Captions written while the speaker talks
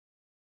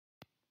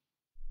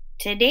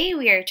Today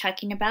we are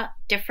talking about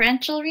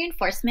Differential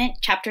Reinforcement,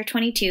 Chapter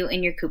 22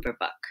 in your Cooper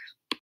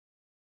book.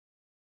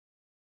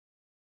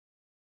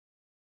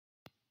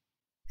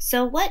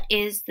 So what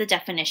is the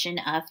definition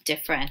of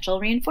differential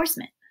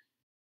reinforcement?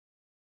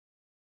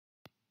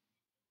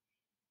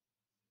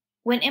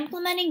 When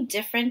implementing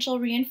differential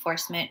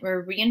reinforcement,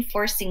 we're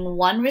reinforcing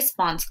one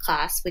response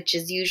class, which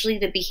is usually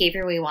the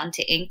behavior we want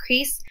to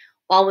increase,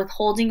 while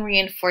withholding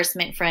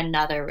reinforcement for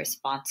another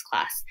response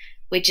class,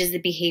 which is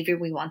the behavior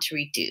we want to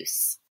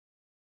reduce.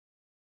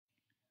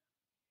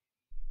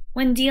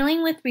 When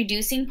dealing with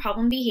reducing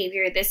problem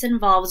behavior, this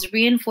involves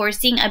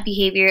reinforcing a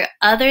behavior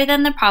other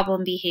than the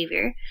problem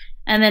behavior,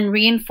 and then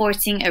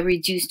reinforcing a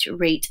reduced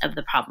rate of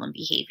the problem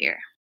behavior.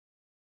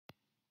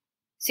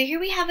 So here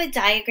we have a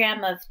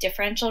diagram of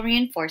differential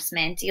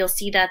reinforcement. You'll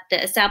see that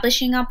the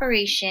establishing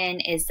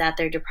operation is that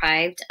they're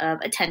deprived of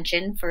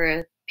attention for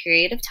a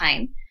period of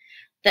time.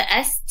 The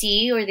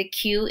SD or the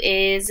Q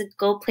is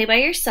go play by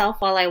yourself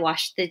while I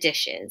wash the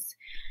dishes.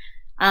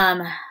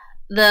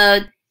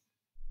 The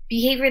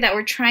behavior that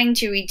we're trying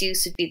to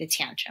reduce would be the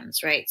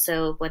tantrums, right?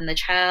 So when the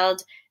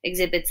child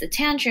exhibits a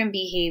tantrum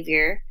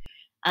behavior,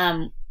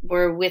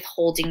 we're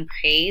withholding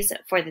praise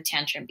for the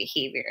tantrum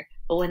behavior.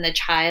 But when the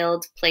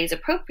child plays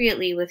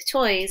appropriately with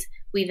toys,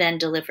 we then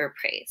deliver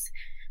praise.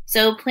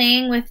 So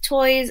playing with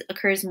toys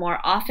occurs more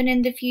often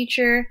in the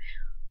future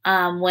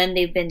when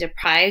they've been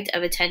deprived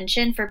of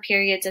attention for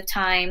periods of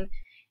time.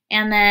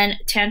 And then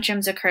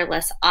tantrums occur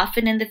less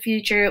often in the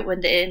future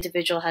when the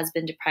individual has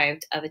been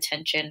deprived of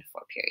attention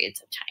for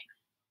periods of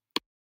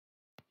time.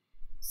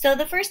 So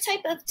the first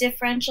type of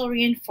differential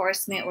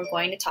reinforcement we're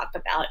going to talk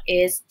about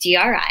is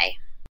DRI.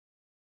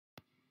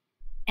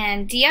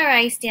 And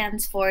DRI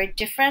stands for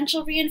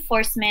Differential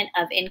Reinforcement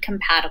of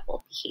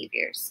Incompatible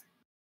Behaviors.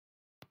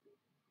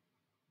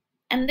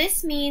 And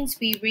this means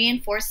we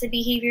reinforce a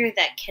behavior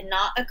that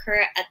cannot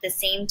occur at the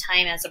same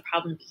time as a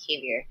problem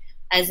behavior,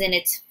 as in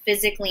it's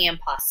physically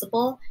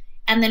impossible,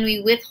 and then we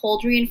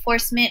withhold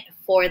reinforcement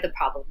for the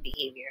problem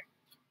behavior.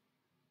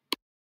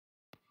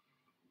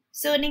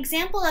 So an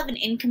example of an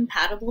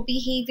incompatible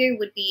behavior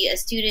would be a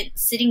student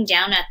sitting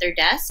down at their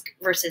desk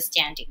versus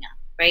standing up,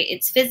 right?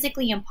 It's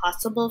physically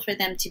impossible for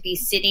them to be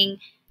sitting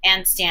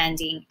and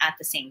standing at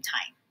the same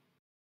time.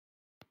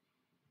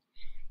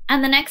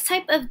 And the next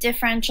type of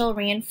differential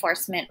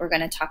reinforcement we're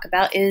going to talk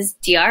about is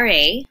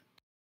DRA.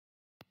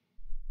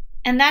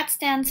 And that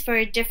stands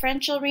for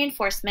Differential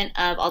Reinforcement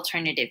of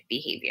Alternative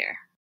Behavior.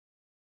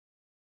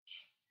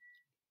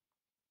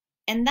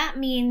 And that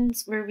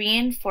means we're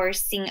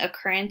reinforcing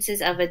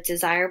occurrences of a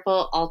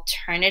desirable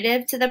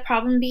alternative to the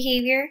problem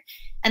behavior,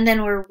 and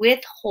then we're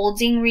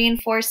withholding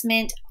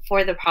reinforcement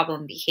for the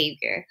problem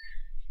behavior.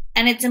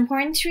 And it's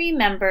important to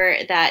remember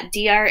that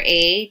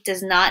DRA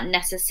does not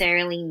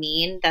necessarily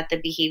mean that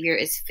the behavior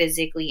is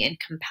physically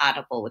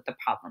incompatible with the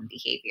problem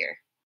behavior.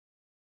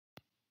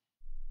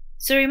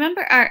 So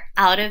remember our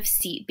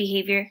out-of-seat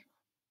behavior?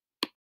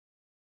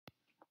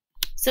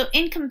 So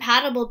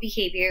incompatible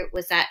behavior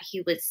was that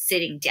he was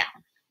sitting down.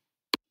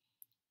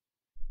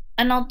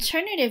 An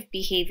alternative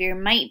behavior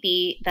might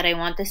be that I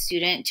want the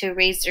student to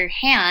raise their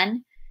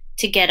hand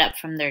to get up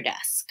from their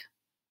desk.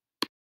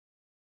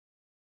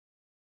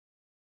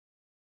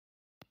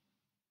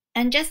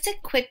 And just a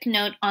quick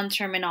note on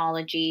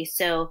terminology.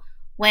 So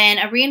when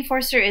a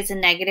reinforcer is a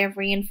negative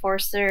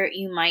reinforcer,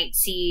 you might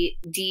see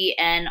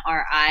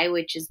DNRI,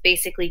 which is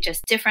basically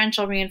just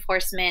differential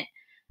reinforcement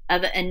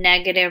of a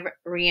negative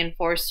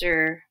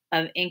reinforcer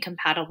of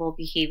incompatible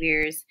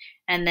behaviors,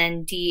 and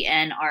then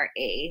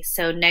DNRA,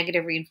 so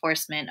negative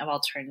reinforcement of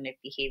alternative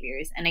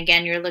behaviors. And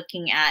again, you're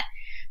looking at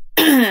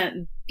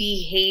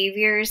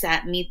behaviors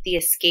that meet the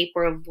escape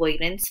or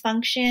avoidance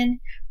function.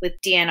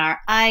 With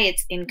DNRI,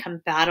 it's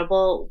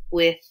incompatible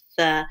with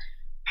the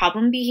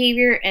problem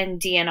behavior,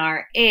 and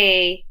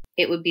DNRA,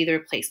 it would be the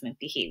replacement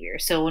behavior.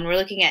 So when we're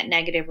looking at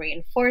negative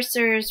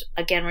reinforcers,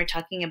 again, we're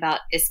talking about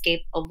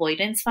escape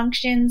avoidance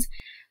functions.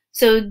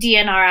 So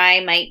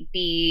DNRI might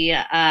be,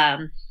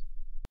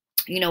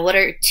 what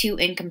are two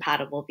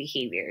incompatible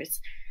behaviors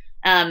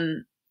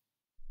to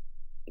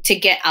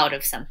get out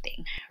of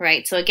something,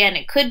 right? So again,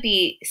 it could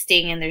be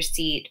staying in their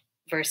seat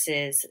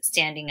versus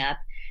standing up.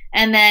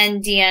 And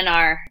then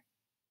DNRA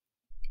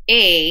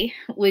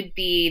would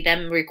be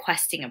them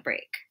requesting a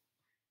break.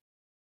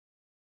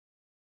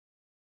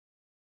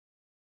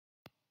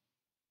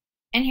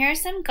 And here are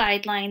some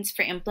guidelines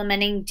for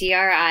implementing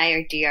DRI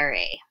or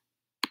DRA.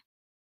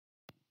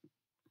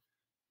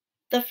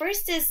 The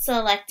first is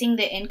selecting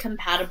the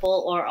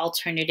incompatible or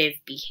alternative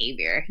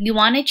behavior. You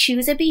want to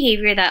choose a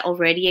behavior that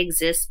already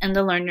exists in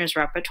the learner's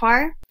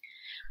repertoire.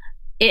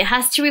 It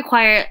has to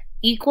require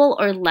equal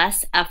or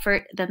less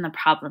effort than the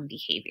problem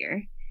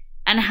behavior,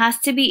 and it has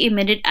to be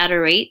emitted at a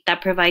rate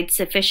that provides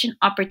sufficient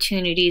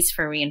opportunities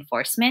for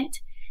reinforcement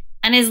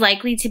and is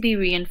likely to be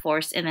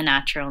reinforced in the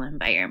natural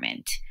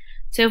environment.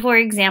 So for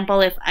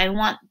example, if I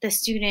want the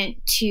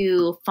student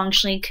to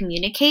functionally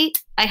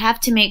communicate, I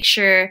have to make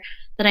sure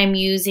that I'm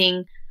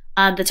using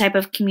the type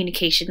of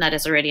communication that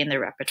is already in their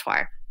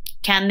repertoire.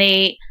 Can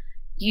they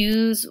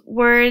use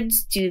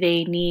words? Do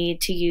they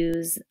need to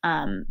use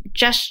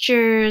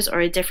gestures or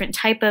a different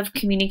type of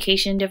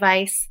communication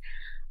device?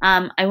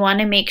 I want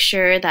to make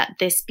sure that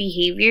this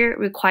behavior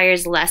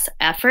requires less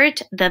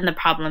effort than the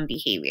problem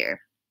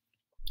behavior.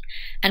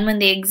 And when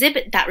they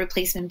exhibit that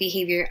replacement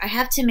behavior, I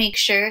have to make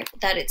sure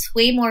that it's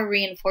way more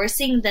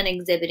reinforcing than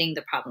exhibiting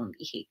the problem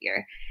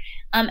behavior.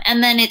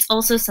 And then it's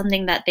also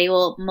something that they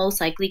will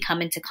most likely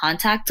come into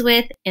contact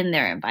with in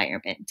their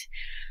environment.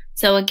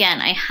 So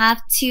again, I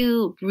have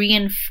to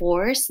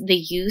reinforce the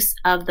use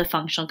of the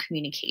functional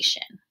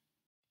communication.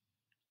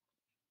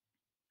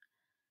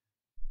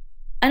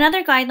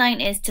 Another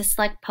guideline is to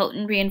select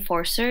potent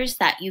reinforcers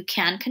that you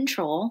can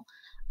control.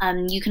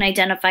 You can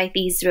identify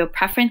these through a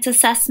preference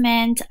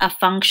assessment, a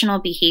functional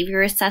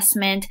behavior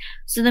assessment.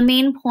 So the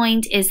main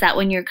point is that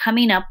when you're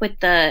coming up with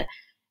the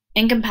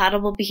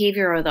incompatible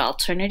behavior or the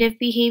alternative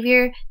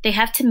behavior, they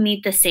have to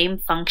meet the same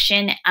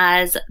function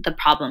as the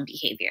problem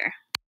behavior.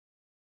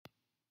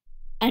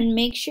 And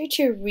make sure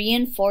to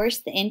reinforce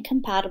the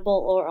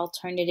incompatible or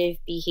alternative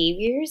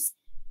behaviors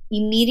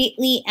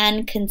immediately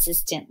and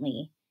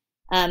consistently.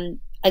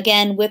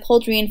 Again,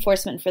 withhold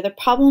reinforcement for the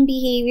problem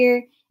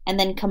behavior and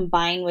then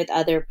combine with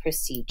other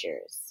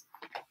procedures.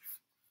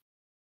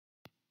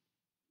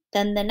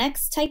 Then the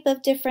next type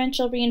of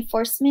differential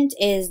reinforcement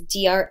is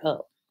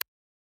DRO.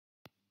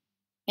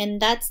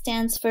 And that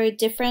stands for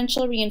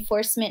differential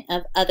reinforcement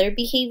of other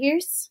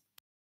behaviors.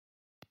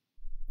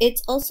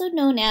 It's also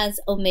known as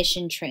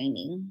omission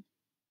training.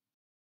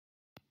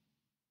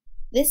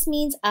 This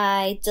means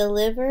I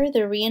deliver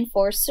the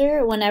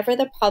reinforcer whenever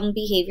the problem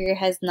behavior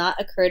has not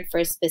occurred for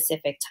a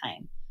specific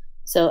time.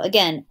 So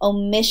again,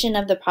 omission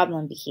of the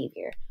problem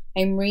behavior.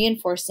 I'm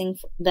reinforcing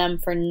them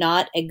for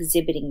not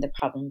exhibiting the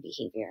problem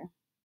behavior.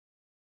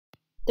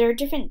 There are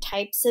different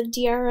types of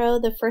DRO.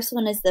 The first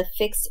one is the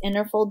fixed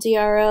interval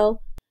DRO,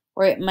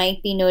 or it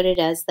might be noted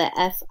as the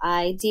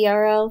FI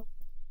DRO.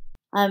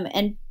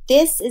 And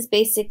this is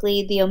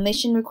basically the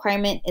omission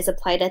requirement is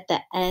applied at the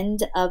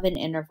end of an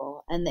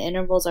interval, and the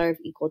intervals are of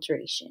equal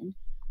duration.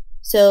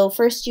 So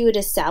first you would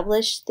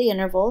establish the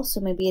interval, so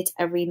maybe it's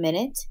every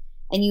minute,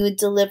 and you would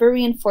deliver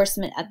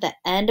reinforcement at the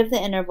end of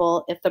the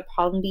interval if the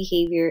problem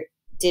behavior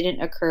didn't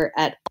occur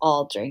at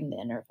all during the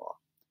interval.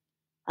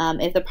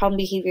 If the problem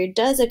behavior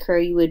does occur,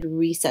 you would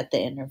reset the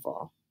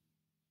interval.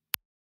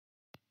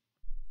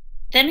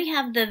 Then we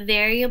have the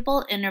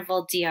variable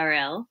interval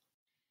DRO.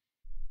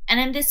 And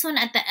in this one,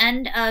 at the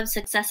end of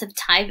successive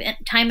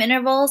time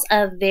intervals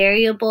of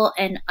variable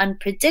and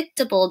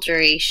unpredictable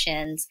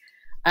durations,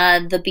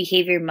 the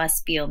behavior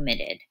must be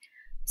omitted.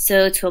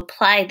 So to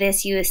apply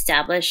this, you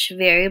establish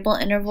variable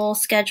interval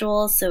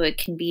schedules. So it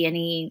can be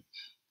any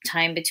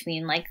time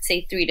between, like,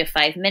 say, 3 to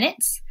 5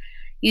 minutes.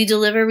 You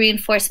deliver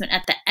reinforcement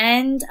at the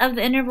end of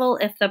the interval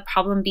if the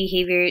problem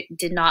behavior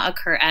did not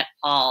occur at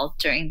all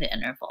during the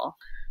interval.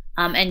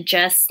 And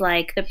just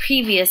like the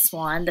previous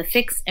one, the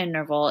fixed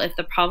interval, if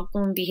the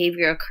problem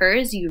behavior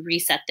occurs, you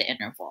reset the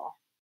interval.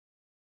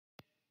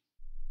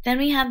 Then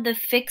we have the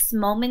fixed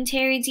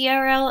momentary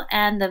DRO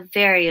and the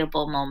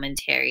variable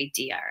momentary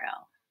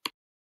DRO.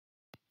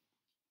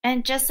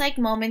 And just like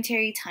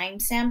momentary time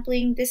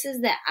sampling, this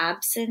is the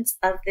absence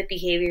of the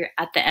behavior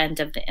at the end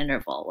of the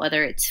interval,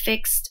 whether it's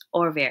fixed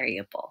or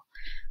variable.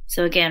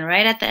 So again,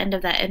 right at the end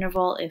of that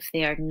interval, if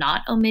they are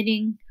not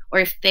omitting, or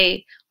if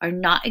they are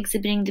not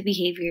exhibiting the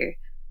behavior,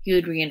 you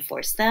would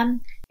reinforce them.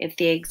 If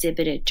they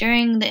exhibit it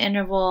during the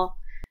interval,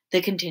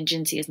 the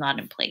contingency is not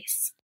in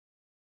place.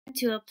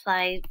 To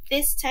apply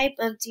this type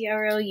of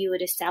DRO, you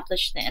would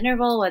establish the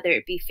interval, whether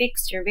it be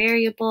fixed or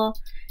variable,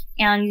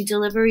 and you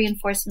deliver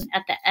reinforcement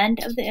at the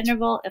end of the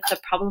interval if the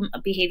problem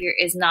of behavior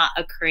is not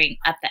occurring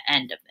at the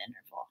end of the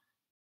interval.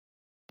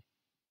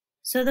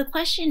 So the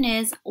question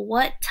is,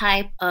 what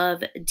type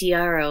of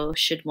DRO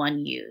should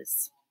one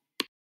use?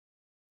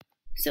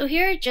 So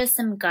here are just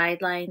some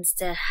guidelines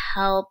to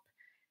help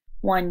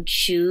one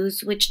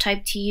choose which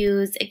type to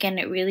use. Again,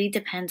 it really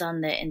depends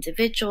on the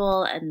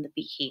individual and the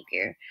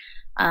behavior.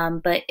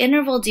 But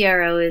interval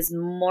DRO is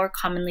more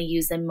commonly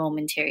used than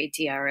momentary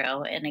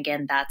DRO. And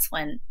again, that's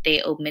when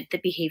they omit the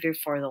behavior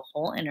for the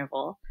whole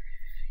interval.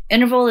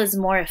 Interval is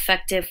more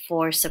effective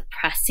for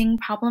suppressing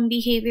problem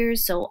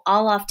behaviors. So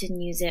I'll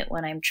often use it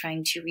when I'm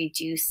trying to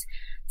reduce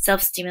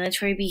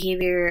self-stimulatory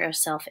behavior or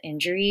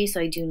self-injury.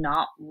 So I do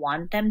not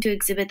want them to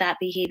exhibit that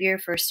behavior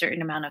for a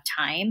certain amount of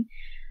time.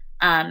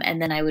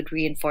 And then I would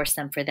reinforce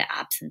them for the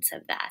absence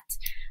of that.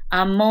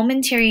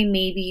 Momentary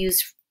may be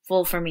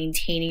useful for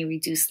maintaining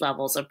reduced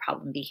levels of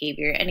problem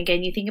behavior. And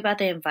again, you think about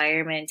the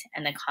environment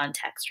and the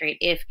context, right?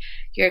 If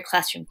you're a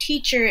classroom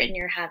teacher and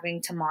you're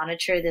having to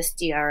monitor this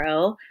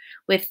DRO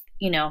with,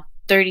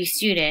 30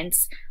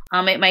 students,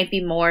 it might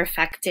be more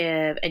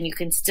effective, and you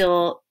can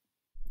still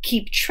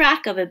keep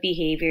track of a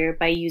behavior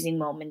by using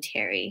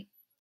momentary.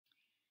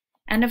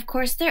 And of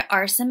course, there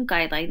are some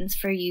guidelines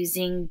for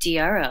using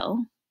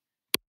DRO.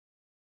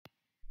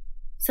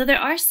 So there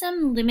are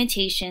some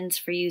limitations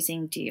for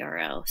using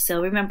DRO.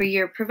 So remember,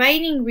 you're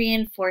providing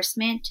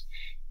reinforcement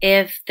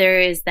if there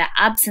is the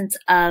absence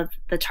of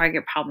the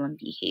target problem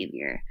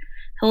behavior.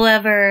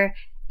 However,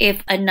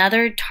 if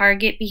another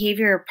target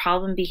behavior or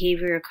problem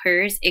behavior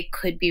occurs, it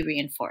could be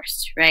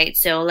reinforced, right?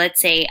 So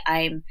let's say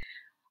I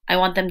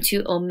want them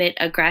to omit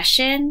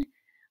aggression.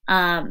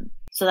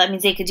 So that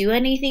means they could do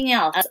anything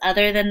else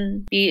other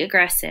than be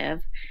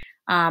aggressive,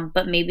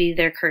 but maybe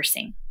they're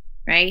cursing,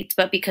 right?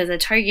 But because the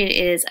target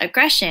is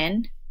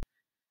aggression,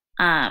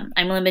 I'm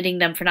limiting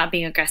them for not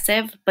being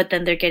aggressive, but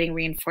then they're getting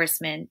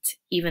reinforcement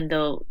even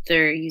though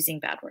they're using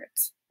bad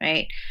words,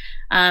 right?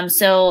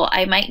 So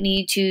I might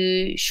need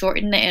to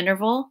shorten the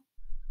interval,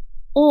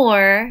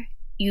 or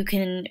you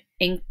can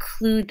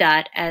include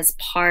that as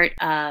part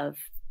of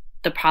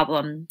the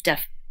problem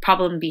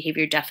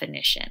behavior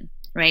definition,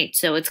 right?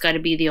 So it's got to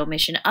be the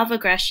omission of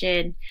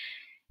aggression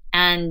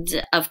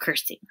and of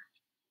cursing.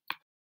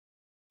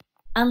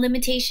 A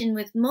limitation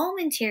with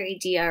momentary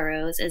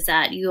DROs is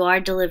that you are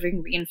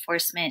delivering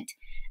reinforcement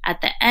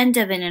at the end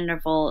of an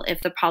interval if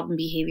the problem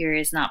behavior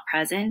is not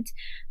present.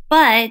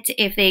 But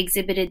if they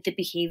exhibited the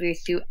behavior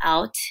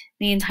throughout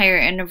the entire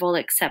interval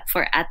except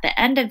for at the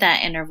end of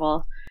that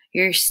interval,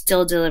 you're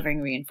still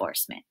delivering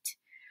reinforcement,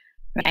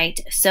 right?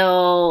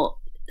 So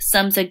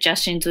some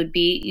suggestions would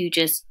be you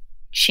just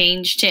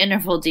change to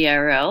interval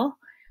DRO,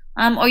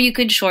 or you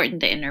could shorten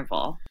the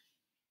interval.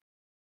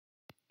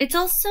 It's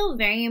also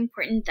very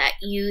important that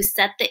you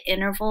set the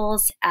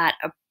intervals at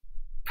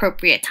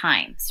appropriate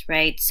times,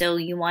 right? So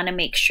you want to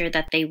make sure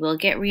that they will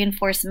get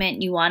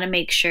reinforcement. You want to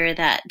make sure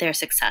that they're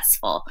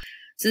successful.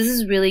 So this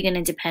is really going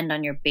to depend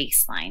on your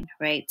baseline,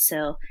 right?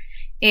 So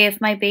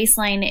if my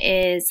baseline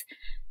is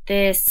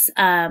this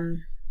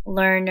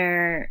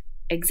learner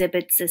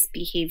exhibits this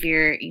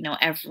behavior,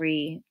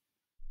 every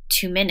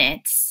 2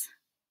 minutes,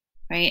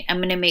 right? I'm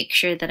going to make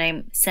sure that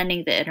I'm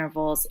sending the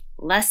intervals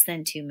less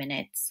than 2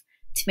 minutes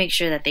to make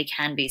sure that they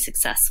can be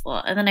successful.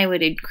 And then I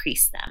would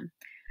increase them.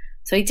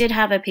 So I did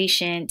have a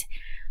patient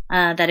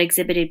that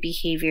exhibited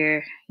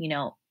behavior,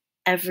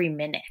 every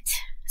minute.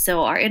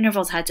 So our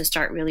intervals had to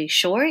start really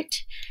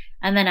short.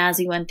 And then as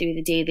we went through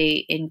the day,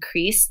 they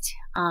increased.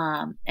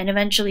 And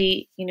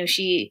eventually,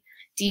 she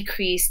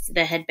decreased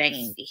the head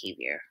banging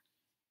behavior.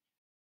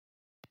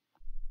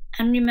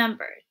 And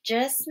remember,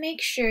 just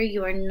make sure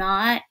you are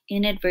not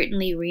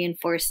inadvertently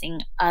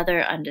reinforcing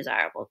other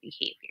undesirable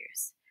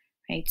behaviors.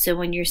 Right? So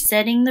when you're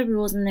setting the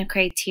rules and the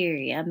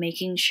criteria,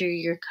 making sure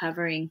you're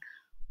covering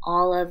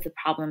all of the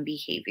problem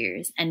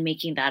behaviors and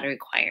making that a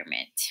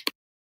requirement.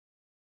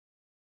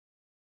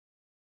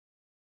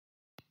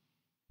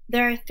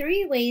 There are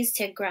 3 ways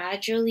to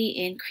gradually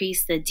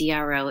increase the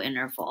DRO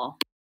interval.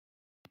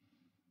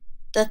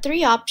 The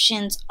 3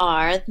 options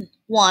are,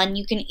 1,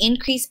 you can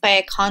increase by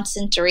a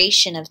constant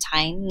duration of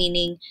time,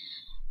 meaning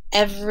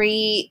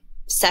every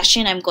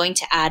session I'm going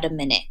to add a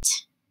minute.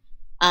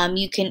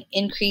 You can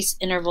increase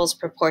intervals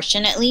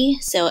proportionately.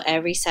 So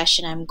every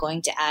session I'm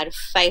going to add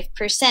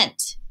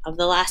 5% of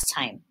the last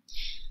time.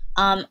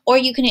 Or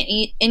you can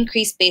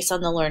increase based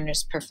on the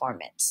learner's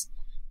performance.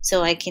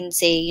 So I can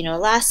say,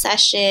 last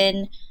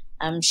session,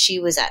 she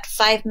was at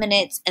 5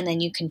 minutes, and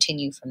then you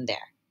continue from there.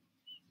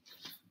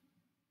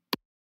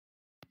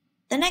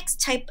 The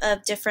next type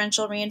of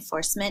differential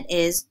reinforcement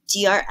is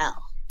DRL.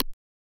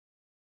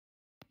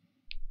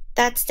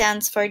 That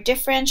stands for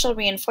differential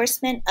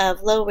reinforcement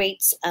of low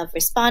rates of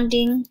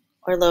responding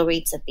or low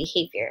rates of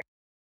behavior.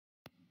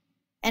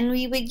 And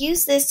we would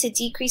use this to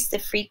decrease the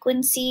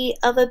frequency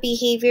of a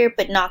behavior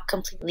but not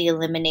completely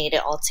eliminate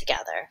it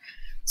altogether.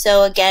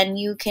 So again,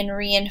 you can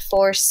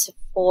reinforce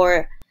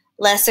for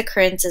less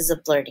occurrences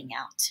of blurting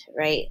out,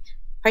 right?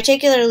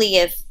 Particularly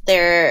if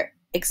they're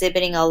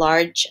exhibiting a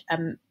large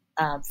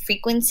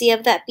frequency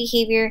of that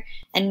behavior,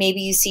 and maybe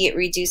you see it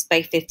reduced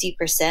by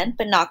 50%,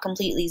 but not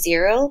completely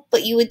 0,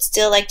 but you would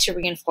still like to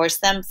reinforce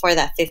them for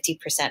that 50%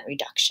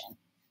 reduction.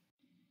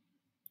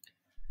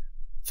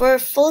 For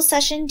full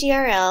session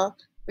DRL,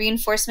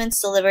 reinforcements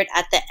delivered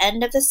at the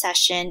end of the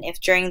session if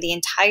during the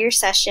entire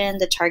session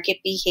the target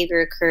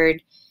behavior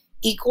occurred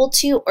equal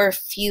to or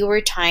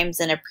fewer times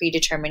than a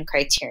predetermined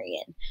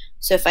criterion.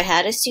 So if I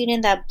had a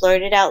student that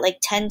blurted out like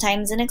 10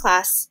 times in a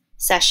class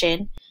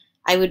session,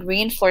 I would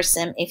reinforce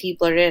him if he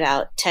blurted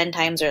out 10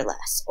 times or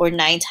less, or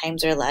 9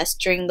 times or less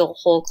during the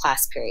whole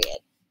class period.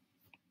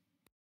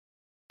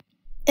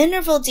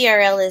 Interval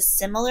DRL is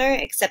similar,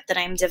 except that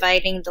I'm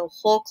dividing the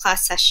whole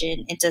class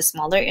session into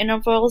smaller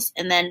intervals,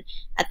 and then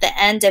at the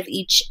end of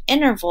each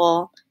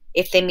interval,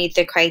 if they meet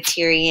the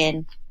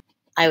criterion,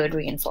 I would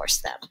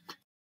reinforce them.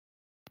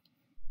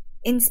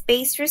 In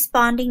spaced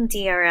responding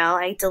DRL,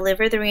 I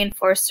deliver the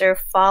reinforcer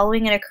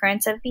following an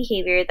occurrence of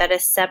behavior that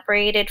is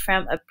separated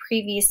from a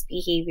previous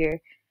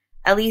behavior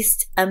at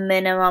least a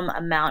minimum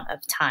amount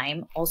of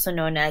time, also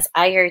known as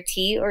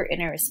IRT or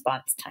inner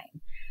response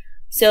time.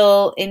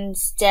 So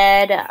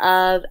instead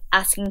of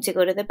asking to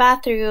go to the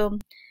bathroom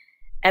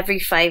every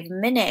 5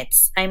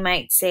 minutes, I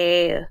might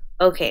say,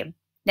 okay,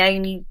 now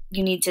you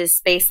need to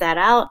space that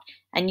out,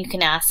 and you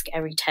can ask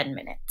every 10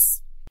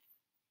 minutes.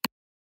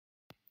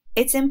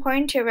 It's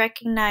important to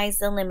recognize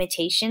the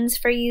limitations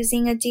for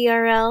using a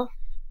DRL.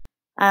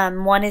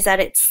 One is that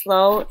it's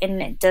slow and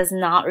it does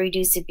not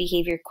reduce the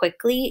behavior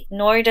quickly,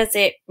 nor does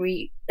it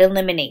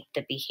eliminate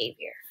the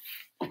behavior.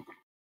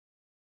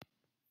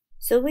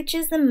 So which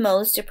is the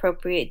most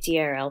appropriate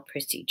DRL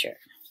procedure?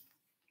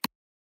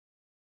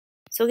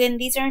 So again,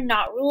 these are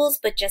not rules,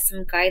 but just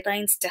some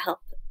guidelines to help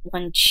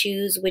one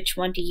choose which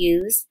one to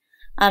use.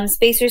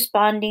 Space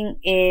responding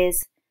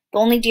is the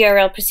only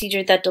DRL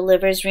procedure that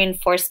delivers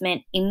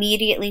reinforcement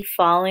immediately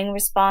following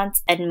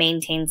response and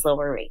maintains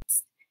lower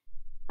rates.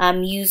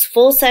 Use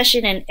full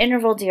session and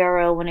interval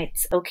Drl when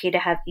it's okay to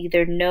have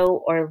either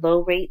no or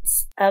low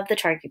rates of the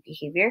target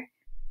behavior.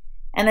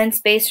 And then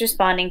space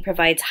responding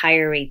provides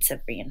higher rates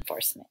of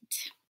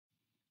reinforcement.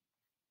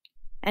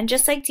 And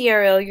just like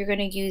DRO, you're going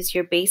to use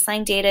your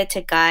baseline data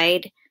to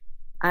guide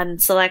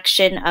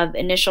selection of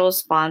initial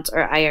response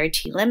or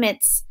IRT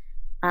limits.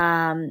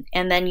 And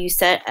then you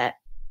set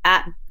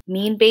at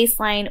mean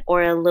baseline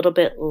or a little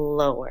bit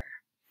lower.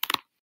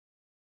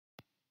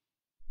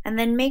 And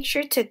then make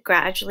sure to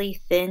gradually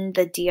thin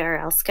the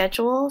DRL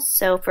schedule.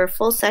 So for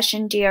full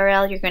session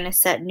DRL, you're going to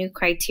set new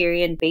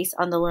criterion based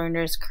on the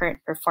learner's current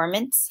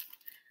performance.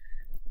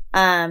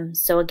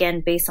 So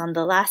again, based on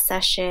the last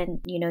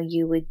session,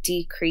 you would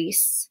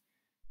decrease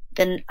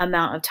the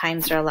amount of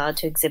times they're allowed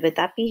to exhibit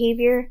that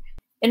behavior.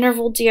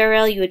 Interval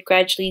DRL, you would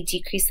gradually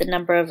decrease the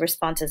number of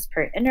responses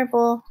per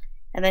interval.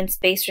 And then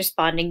space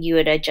responding, you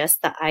would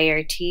adjust the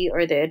IRT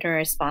or the inter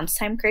response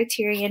time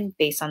criterion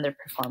based on their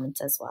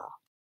performance as well.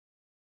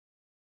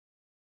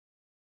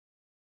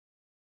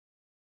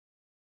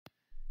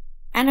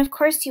 And of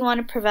course, you want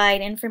to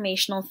provide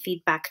informational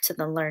feedback to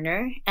the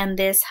learner, and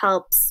this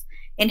helps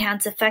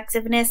enhance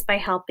effectiveness by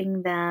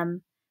helping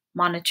them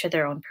monitor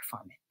their own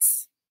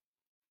performance.